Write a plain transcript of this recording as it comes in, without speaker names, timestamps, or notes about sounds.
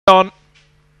on.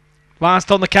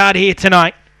 Last on the card here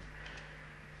tonight.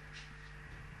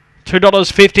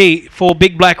 $2.50 for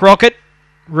Big Black Rocket.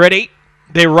 Ready.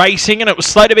 They're racing, and it was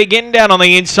slow to begin down on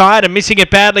the inside and missing it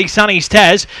badly. Sonny's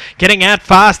Taz getting out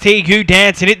fast here. You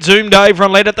Dance, and it zoomed over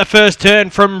and led at the first turn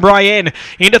from Brienne.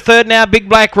 Into third now, Big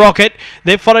Black Rocket.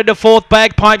 They're followed to fourth,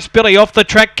 Bagpipes Billy. Off the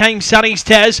track came Sonny's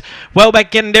Taz. Well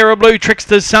back Gendera Blue,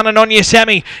 Trickster's Son, and Onya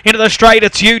Sammy. Into the straight,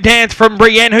 it's You Dance from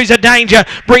Brienne, who's a danger.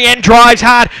 Brienne drives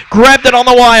hard, grabbed it on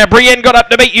the wire. Brienne got up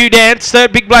to beat You Dance.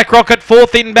 Third, Big Black Rocket.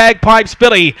 Fourth in, Bagpipes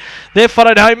Billy. They're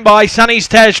followed home by Sonny's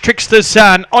Taz, Trickster's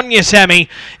Son, Onya Sammy,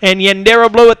 and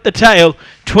Yendera Blue at the tail.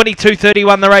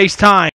 22:31 the race time.